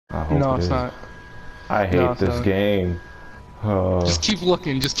I hope No, it it's is. not. I hate No, it's this not. game. Just keep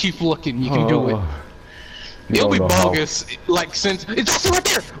looking. Just keep looking. You can do it. You It'll don't be know how. bogus. Like since it's right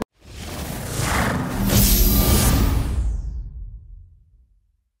there.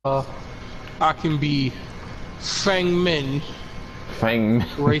 I can be Fang Min, Fang.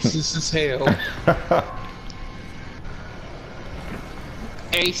 racist as hell.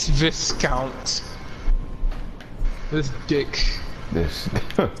 Ace Viscount. This dick. This.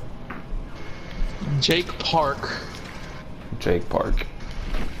 Jake Park. Jake Park.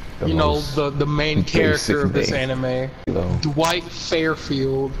 You know, the main character of this name. anime. Dwight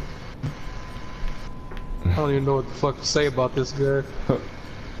Fairfield. I don't even know what the fuck to say about this guy.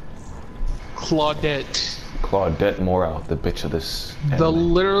 Claudette. Claudette Morale, the bitch of this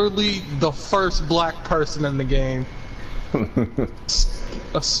anime. Literally the first black person in the game.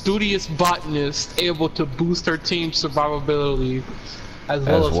 A studious botanist able to boost her team's survivability as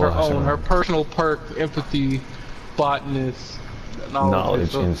well as her own. Her personal perk, empathy, botanist.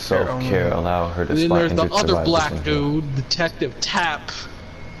 Knowledge and self-care allow her to spot. And then there's the other black dude, Detective Tap.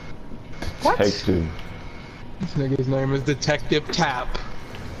 Detective. This nigga's name is Detective Tap.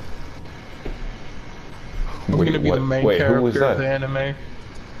 I'm gonna be the main character of the anime. I'm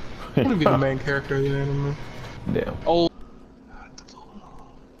gonna be the main character of the anime. Damn. Oh.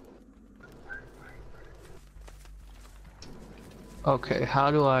 Okay,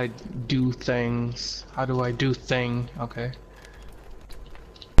 how do I do things? How do I do thing? Okay.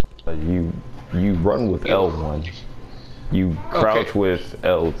 You run with L1. You crouch with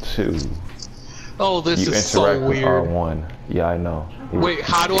L2. Oh, this is so weird. You interact with R1. Yeah, I know. Wait,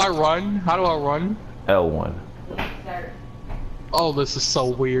 how do I run? How do I run? L1. Oh, this is so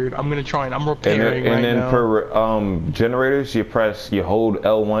weird. I'm gonna try and I'm repairing right now. And then for generators, you hold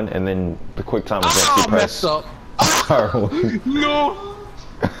L1, and then the quick time event you press. Messed up. R1. No.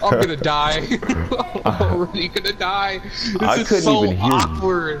 I'm gonna die. I'm already gonna die. This is so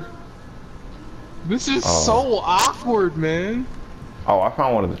awkward. This is so awkward, man. Oh, I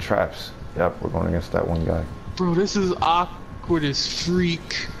found one of the traps. Yep, we're going against that one guy. Bro, this is awkward as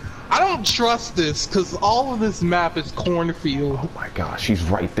freak. I don't trust this, cause all of this map is cornfield. Oh my gosh, he's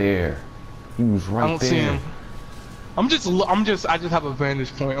right there. He was right there. I don't see him. I just have a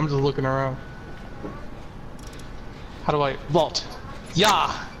vantage point. I'm just looking around. How do I vault?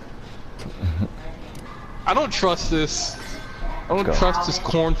 Yeah. I don't trust this. I don't trust this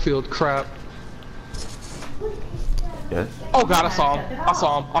cornfield crap. Yes. Oh god, I saw him. I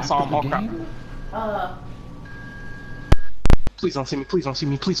saw him. Oh crap. Please don't see me. Please don't see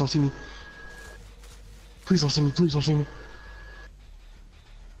me. Please don't see me. Please don't see me. Please don't see me.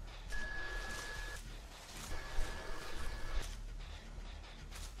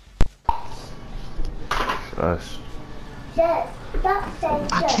 Us.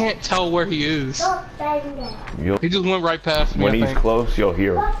 I can't tell where he is. He just went right past me. When he's close, you'll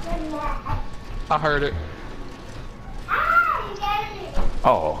hear him. I heard it.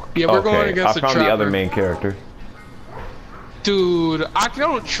 Oh, yeah, we're going against I found the other main character. Dude, I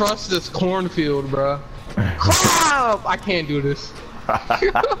don't trust this cornfield, bro. I can't do this.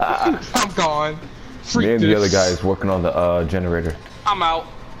 I'm gone. Me and the other guy is working on the generator. I'm out.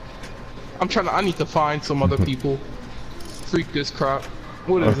 I need to find some other people. Freak this crap.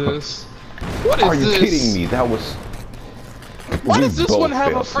 What is this? What is this? Are you kidding me? That was... Why does this one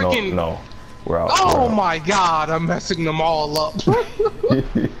have a freaking... No, we're out. Oh my god, I'm messing them all up.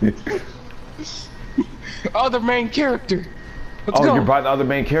 Other main character. Let's go. You're by the other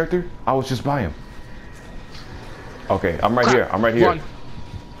main character? I was just by him. Okay, I'm right here. I'm right here. Run.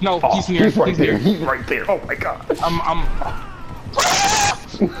 No, he's near. He's right there. He's right there. Oh my god.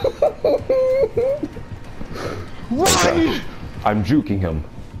 Run! I'm juking him.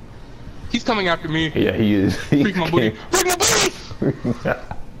 He's coming after me. Yeah, he is. Freak my booty. Freak my booty!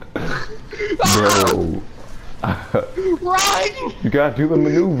 Bro. Run! You gotta do the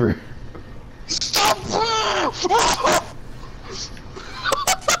maneuver. Stop!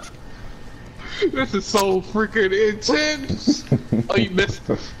 This is so freaking intense. Oh, you missed.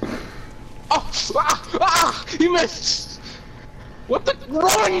 Oh, you missed. What the?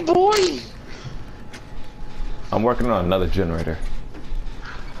 Run, boy! I'm working on another generator.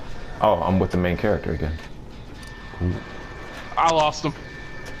 Oh, I'm with the main character again. Ooh. I lost him.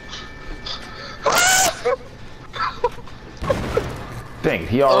 Dang,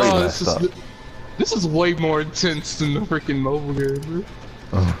 he already messed up. This is way more intense than the freaking mobile game,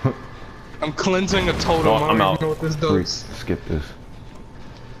 bro. I'm cleansing a totem. No, I don't out. even know what this does. Skip this.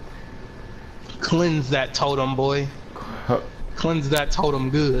 Cleanse that totem, boy. Cleanse that totem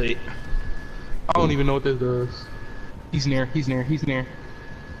good. I don't even know what this does. He's near. He's near. He's near.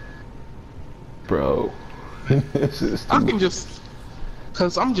 Bro. This is I can just,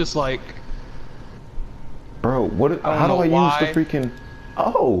 cause I'm just like, bro, how do I use the freaking,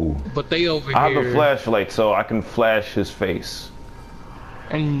 oh. But they over here. I have a flashlight so I can flash his face.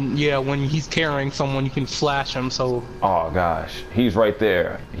 And yeah, when he's carrying someone, you can flash him, so. Oh gosh, he's right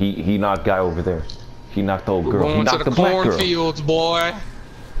there. He knocked guy over there. He knocked the old girl. Going He knocked to the cornfields, boy.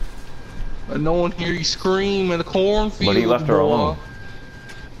 No one hear you scream in the cornfields, but he left her alone.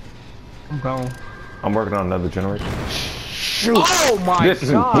 I'm gone. I'm working on another generator. Shoot! Oh my god! This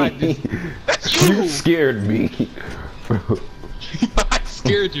is me. That's you! You scared me. I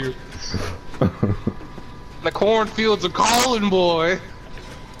scared you. The cornfields are calling, boy.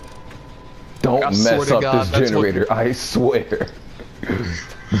 Don't mess up this generator, I swear.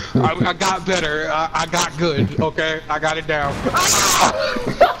 I got better. I got good, okay? I got it down.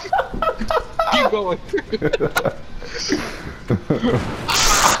 Keep going.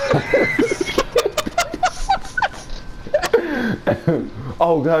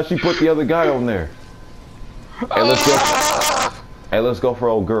 Oh gosh, she put the other guy on there. Hey, let's go. Hey, let's go for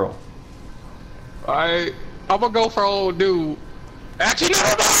old girl. I'm gonna go for old dude. Actually,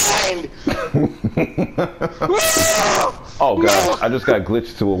 never mind. Oh god, I just got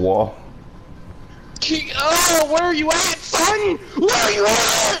glitched to a wall. Oh, where are you at, son? Where are you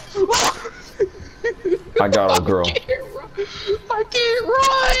at? I got old girl. I can't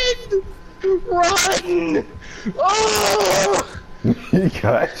run. Run. Oh. He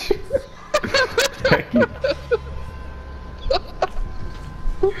got you. Thank you.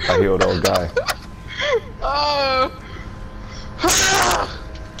 I healed old guy.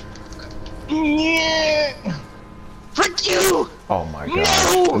 Yeah. Frick you! Oh my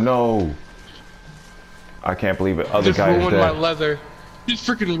god. No. I can't believe it. Other guy is dead. Just ruined my leather. Just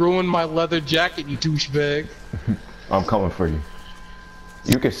freaking ruined my leather jacket, you douchebag. I'm coming for you.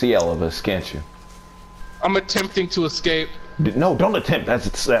 You can see all of us, can't you? I'm attempting to escape. No, don't attempt.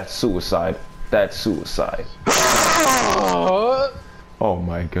 That's suicide. That's suicide. Oh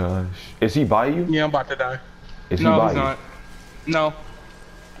my gosh. Is he by you? Yeah, I'm about to die. Is he by no, he's you? not. No.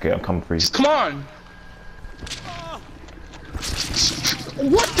 Okay, I'm coming for you. Just come on.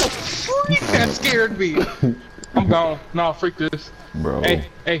 What the freak? That scared me. I'm gone. No, freak this. Bro. Hey,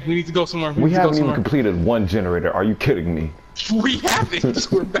 we need to go somewhere. We haven't even completed one generator. Are you kidding me? We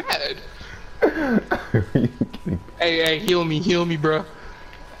haven't. We're bad. Are you kidding? Hey, heal me, bro.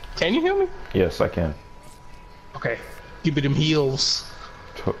 Can you heal me? Yes, I can. Okay. Give me them heals.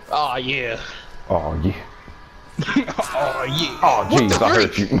 Oh, yeah. Oh, yeah. Oh, yeah. Oh, jeez, I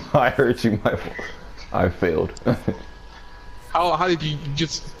hurt you. I hurt you. I failed. How did you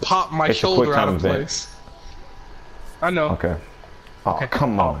just pop my shoulder out of place? I know. Okay. Oh, okay.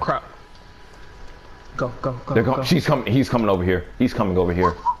 Come on. Oh, crap. Go. She's coming. He's coming over here. He's coming over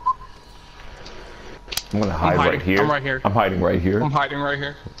here. I'm gonna hide right here. I'm right here. I'm hiding right here. I'm hiding right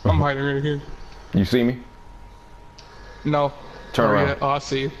here. I'm hiding right here. You see me? No. Turn around. Yeah. Oh, I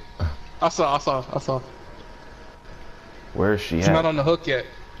see you. I saw. Where is she at? She's not on the hook yet.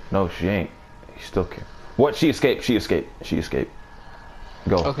 No, she ain't. He still can't. What? She escaped. She escaped.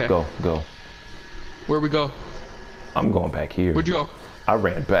 Go. Okay. Go. Where we go? I'm going back here. Where'd you go? I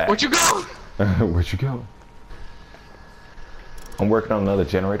ran back. Where'd you go? Where'd you go? I'm working on another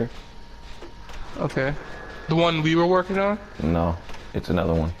generator. Okay. The one we were working on? No, it's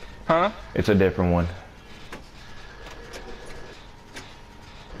another one. Huh? It's a different one.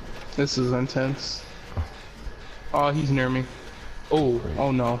 This is intense. Oh, he's near me. Oh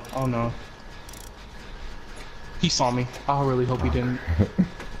no. He saw me. I really hope he didn't.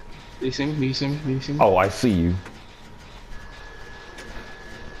 Did you see me? Oh, I see you.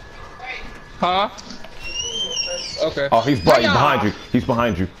 Huh? Okay. Oh, he's behind you. He's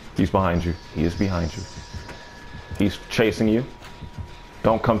behind you. He is behind you. He's chasing you.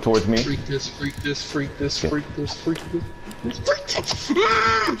 Don't come towards me. Freak this.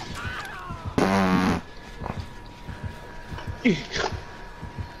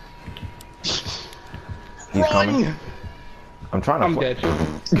 He's coming. I'm trying to. I'm dead.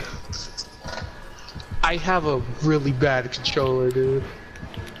 I have a really bad controller, dude.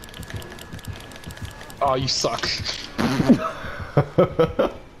 Oh, you suck.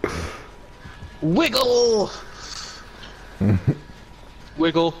 Wiggle!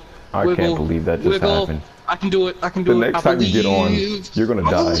 Wiggle. I can't believe that just happened. I can do it. The next time you get on, you're gonna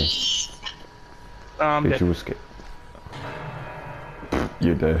die. I'm dead. Did you escape?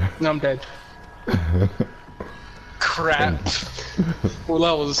 You're dead. No, I'm dead. Crap. Well,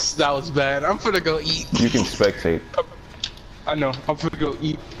 that was bad. I'm finna go eat. You can spectate. I know. I'm finna go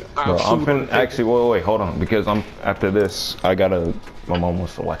eat. Bro, I'm finna actually wait, hold on, because after this I'm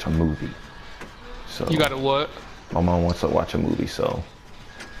almost to watch a movie. So you got a what? My mom wants to watch a movie, so.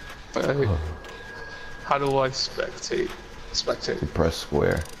 How do I spectate? You press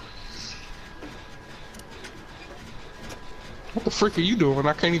square. What the frick are you doing?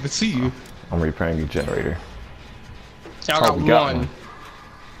 I can't even see you. I'm repairing your generator. I got one.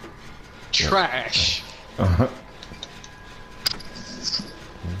 Trash. Uh-huh.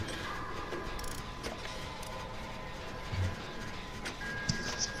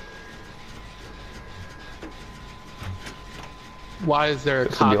 Why is there a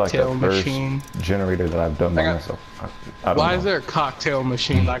cocktail machine? Generator that I've done by myself. I don't Why know. is there a cocktail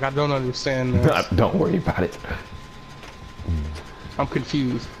machine? Like, I don't understand this. Don't worry about it. I'm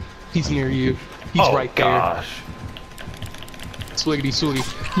confused. He's near you. He's right there. Gosh. Swiggity swiggy.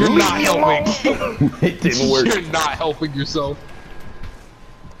 You're not helping. It didn't work. You're not helping yourself.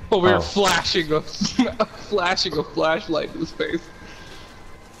 Over here flashing a flashlight in his face.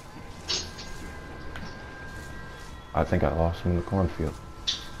 I think I lost him in the cornfield.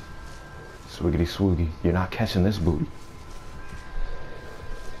 Swiggity swoogie. You're not catching this booty.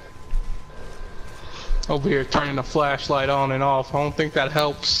 Over here turning the flashlight on and off. I don't think that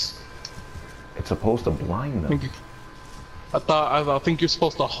helps. It's supposed to blind them. I think you're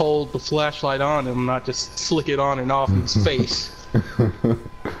supposed to hold the flashlight on and not just flick it on and off in his face.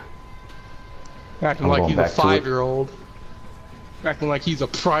 Acting like he's a 5-year-old. Acting like he's a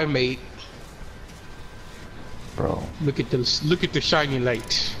primate. Bro. Look at the shiny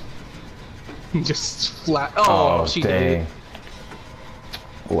light. Just flat. Oh, she dang. did.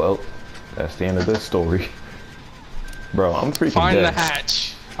 Well, that's the end of this story. Bro, I'm freaking Find dead. the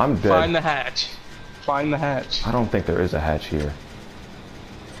hatch. I'm dead. Find the hatch. Find the hatch. I don't think there is a hatch here.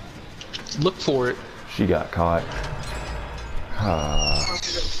 Look for it. She got caught.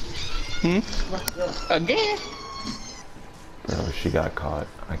 Again? Bro, she got caught.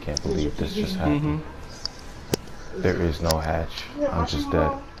 I can't believe this just happened. There is no hatch. I'm just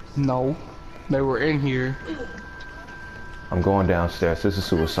dead. No. They were in here. I'm going downstairs. This is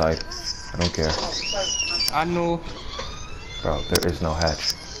suicide. I don't care. I know. Bro, there is no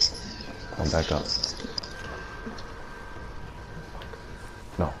hatch. Come back up.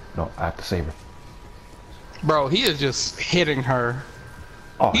 No, I have to save her. Bro, he is just hitting her.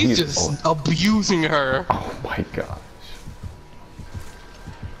 Oh, He's just abusing her. Oh my gosh.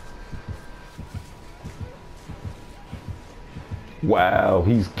 Wow,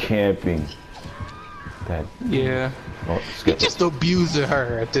 he's camping. Yeah. Oh, He's just abusing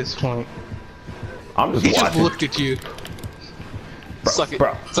her at this point. I'm just watching. He watching. just looked at you. Bro, Suck it.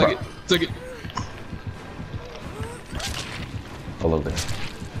 Bro, Suck bro. it. Suck it. Hello there.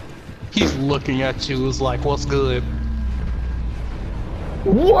 He's looking at you. It's like, what's good?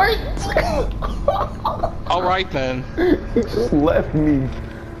 What? All right then. He just left me.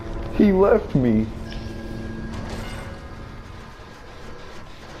 He left me.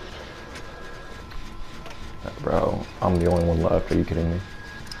 Bro, I'm the only one left. Are you kidding me?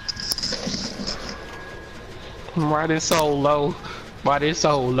 Why this so low? Why this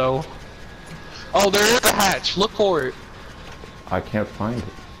so low? Oh, there is a hatch. Look for it. I can't find it.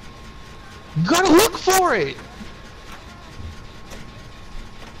 You gotta look for it.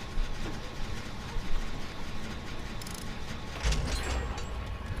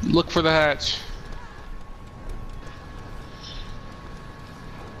 Look for the hatch.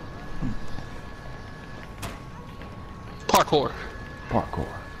 Parkour. Parkour.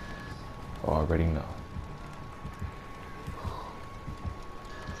 Already know.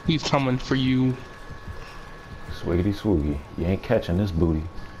 He's coming for you. Swiggity swoogie. You ain't catching this booty.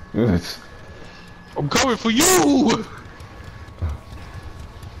 I'm coming for you!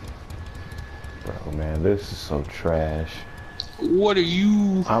 Bro, man, this is so trash. What are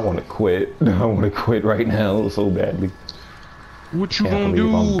you? I want to quit. I want to quit right now so badly. What you gonna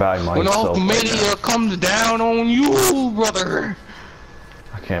do when all mania comes down on you, brother?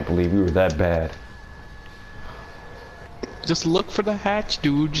 I can't believe we were that bad. Just look for the hatch,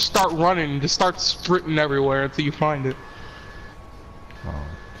 dude. Just start running. Just start sprinting everywhere until you find it. Oh,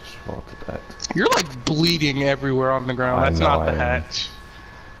 just fall to that. You're like bleeding everywhere on the ground. That's not the hatch.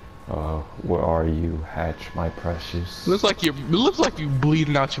 Where are you, hatch, my precious? It looks like you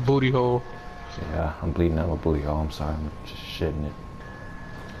bleeding out your booty hole. Yeah, I'm bleeding out my booty hole. I'm sorry, I'm just shitting it.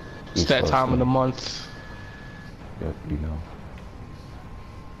 It's that time of the month. Yep, you know.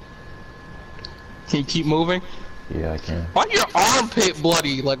 Can you keep moving? Yeah, I can. Why your armpit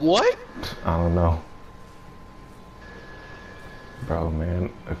bloody? Like what? I don't know. Bro, man,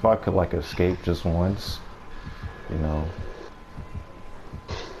 if I could like escape just once, you know.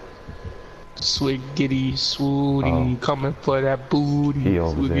 Swiggity swooty, coming for that booty. He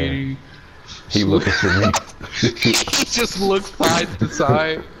over Swiggity. He looking for me. He just looks side to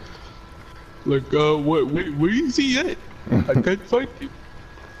side. Like, where is he at? I can't find him.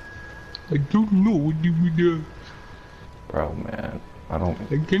 I don't know what do we do. Bro, man, I don't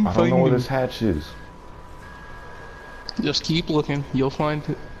find know where him. this hatch is. Just keep looking. You'll find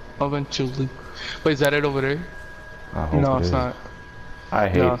it eventually. Wait, is that it over there? I hope No, it it's is. not. I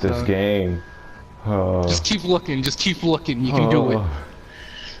hate this game. Just keep looking. Just keep looking. You can do it.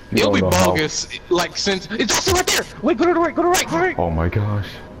 It'll be bogus. Like since it's right there. Wait, go to the right. Go to the right. Go to the right. Oh my gosh.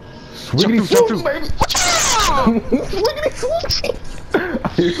 Swiggity swoops, baby. Swiggity swoops.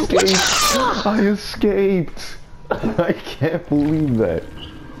 I escaped. I can't believe that.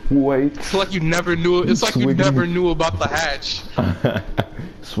 Wait. It's like you never knew. It's like you never knew about the hatch.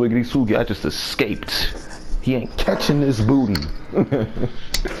 Swiggity swoogie, I just escaped. He ain't catching this booty.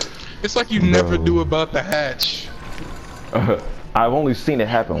 It's like you never knew about the hatch. I've only seen it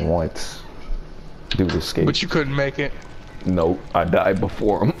happen once. Dude escaped. But you couldn't make it. Nope, I died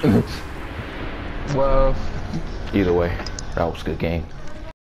before him. Well. Either way, that was a good game.